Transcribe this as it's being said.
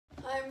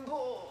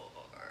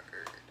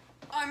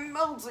I'm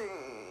melting.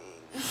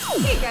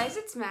 Hey guys,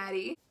 it's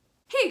Maddie.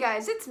 Hey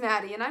guys, it's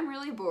Maddie and I'm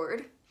really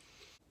bored.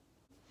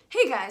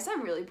 Hey guys,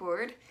 I'm really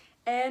bored.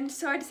 And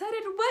so I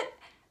decided what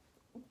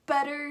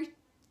better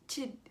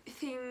to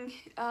thing,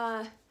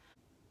 Hey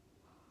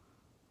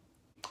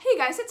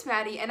guys, it's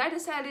Maddie, and I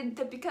decided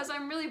that because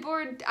I'm really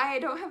bored, I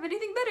don't have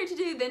anything better to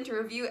do than to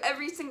review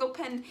every single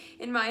pen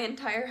in my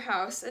entire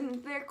house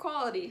and their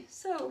quality.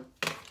 So,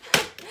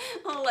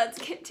 well, let's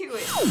get to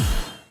it.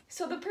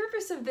 So the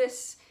purpose of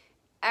this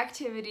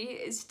activity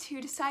is to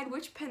decide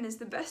which pen is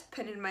the best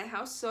pen in my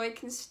house so I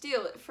can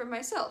steal it for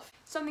myself.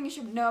 Something you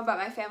should know about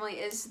my family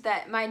is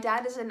that my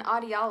dad is an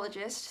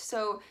audiologist,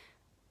 so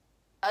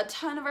a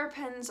ton of our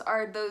pens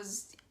are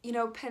those, you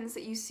know, pens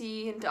that you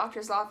see in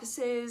doctor's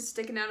offices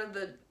sticking out of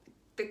the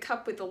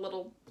cup with the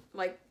little,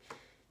 like,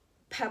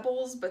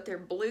 pebbles, but they're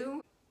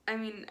blue. I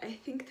mean, I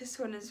think this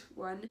one is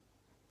one.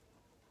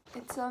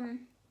 It's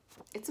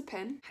a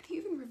pen. How do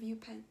you even review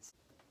pens?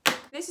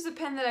 This is a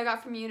pen that I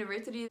got from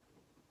university.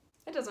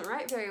 It doesn't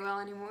write very well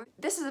anymore.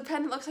 This is a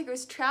pen that looks like it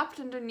was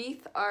trapped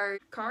underneath our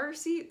car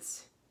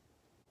seats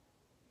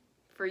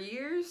for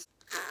years.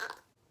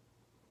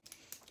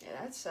 Yeah,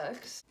 that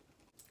sucks.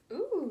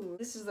 Ooh,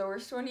 this is the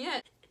worst one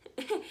yet.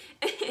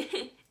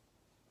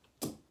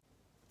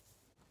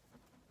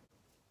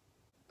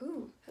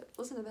 Ooh,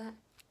 listen to that.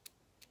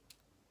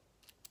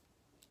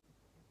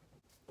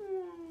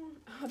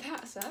 Oh,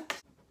 that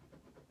sucks.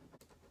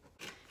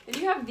 And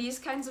you have these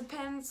kinds of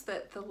pens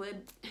that the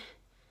lid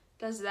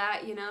does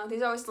that, you know?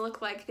 These always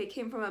look like they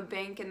came from a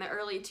bank in the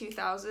early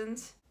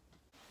 2000s.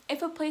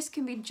 If a place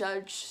can be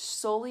judged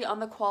solely on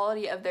the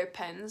quality of their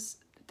pens,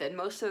 then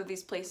most of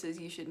these places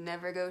you should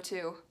never go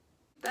to.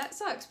 That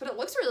sucks, but it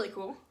looks really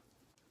cool.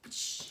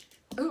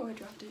 Oh, I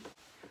dropped it.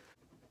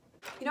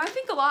 You know, I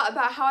think a lot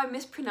about how I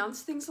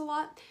mispronounce things a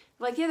lot.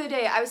 Like the other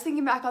day, I was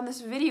thinking back on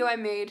this video I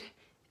made.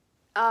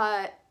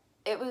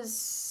 It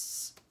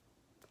was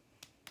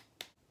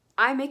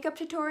eye makeup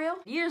tutorial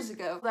years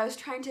ago. I was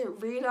trying to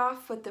read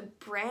off what the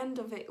brand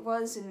of it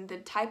was and the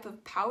type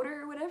of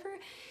powder or whatever,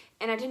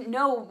 and I didn't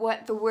know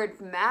what the word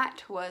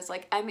matte was,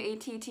 like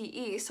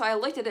M-A-T-T-E. So I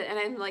looked at it and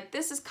I'm like,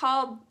 this is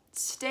called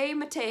Stay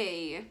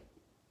Matte.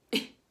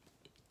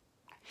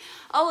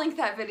 I'll link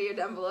that video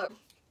down below.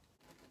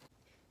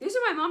 These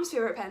are my mom's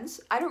favorite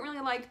pens. I don't really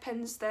like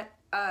pens that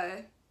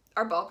are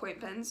ballpoint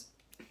pens.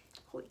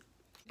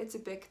 It's a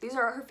Bic. These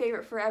are her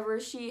favorite forever.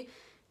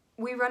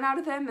 We run out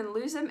of them and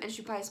lose them, and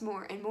she buys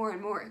more and more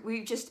and more.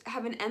 We just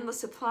have an endless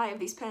supply of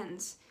these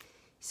pens.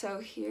 So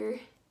here,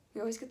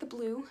 we always get the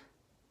blue.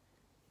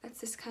 That's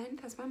this kind.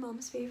 That's my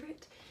mom's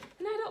favorite.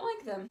 And I don't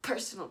like them.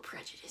 Personal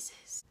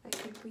prejudices. I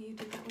think we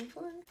do that one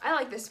for her. I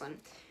like this one,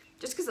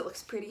 just because it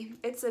looks pretty.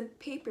 It's a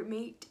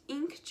Papermate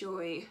Ink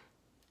Joy.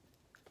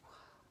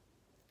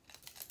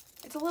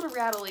 It's a little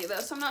rattly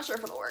though, so I'm not sure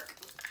if it'll work.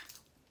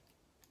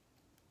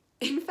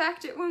 In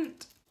fact, it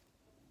won't.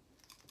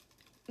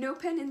 No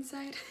pen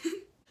inside.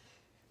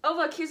 Oh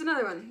look, here's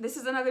another one. This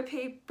is another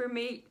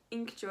Papermate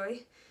Ink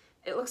Joy.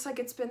 It looks like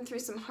it's been through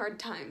some hard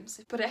times,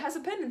 but it has a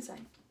pen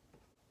inside.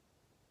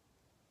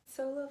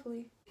 So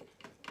lovely.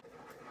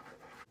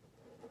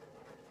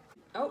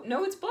 Oh,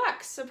 no, it's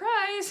black.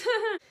 Surprise!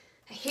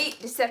 I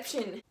hate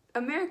deception.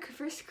 America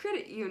First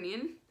Credit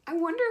Union. I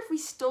wonder if we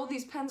stole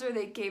these pens or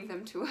they gave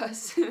them to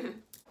us.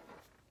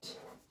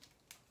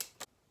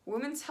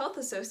 Women's Health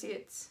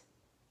Associates.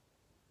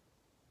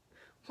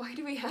 Why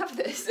do we have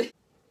this?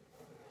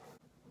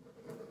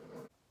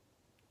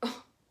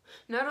 Oh,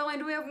 not only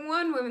do we have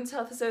one Women's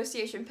Health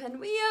Association pen,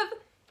 we have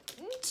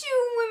 2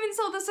 Women's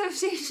Health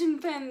Association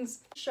pens.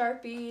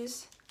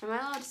 Sharpies. Am I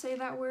allowed to say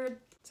that word?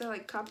 Is that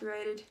like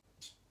copyrighted?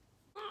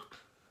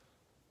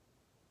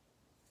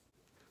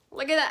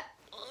 Look at that!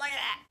 Look at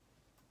that!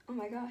 Oh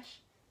my gosh.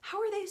 How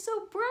are they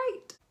so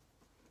bright?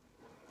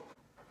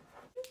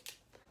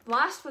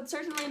 Last but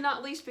certainly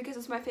not least, because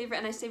it's my favorite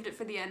and I saved it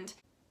for the end,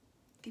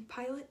 the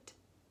Pilot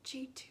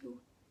G2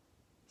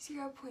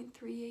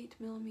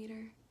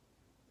 0.38mm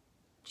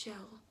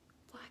gel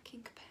black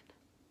ink pen.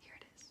 Here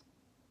it is.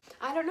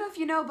 I don't know if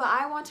you know, but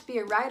I want to be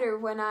a writer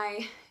when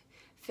I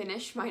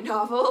finish my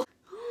novel.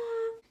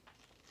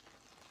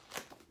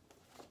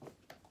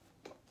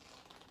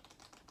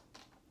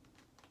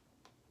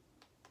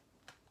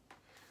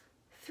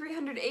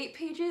 308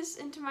 pages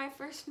into my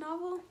first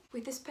novel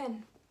with this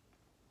pen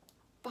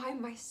by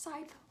my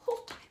side the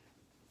whole time.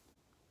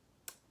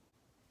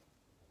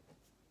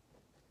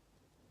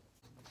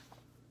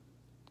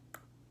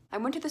 I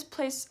went to this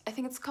place, I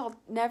think it's called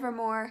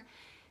Nevermore,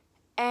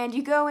 and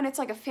you go and it's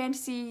like a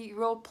fantasy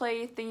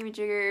roleplay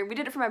thingamajigger. We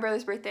did it for my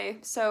brother's birthday,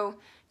 so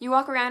you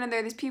walk around and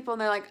there are these people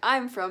and they're like,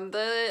 I'm from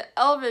the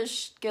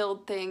Elvish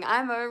Guild thing,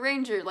 I'm a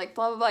ranger, like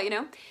blah blah blah, you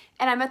know?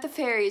 And I met the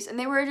fairies and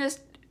they were just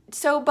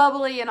so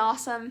bubbly and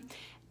awesome,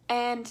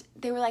 and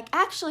they were like,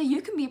 actually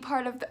you can be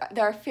part of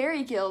our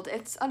fairy guild,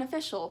 it's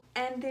unofficial.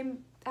 And they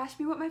asked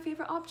me what my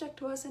favorite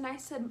object was and I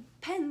said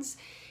pens,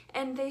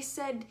 and they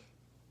said,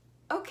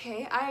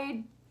 okay,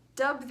 I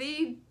dub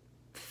thee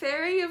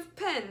Fairy of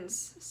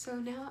Pens. So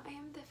now I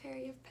am the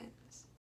Fairy of Pens.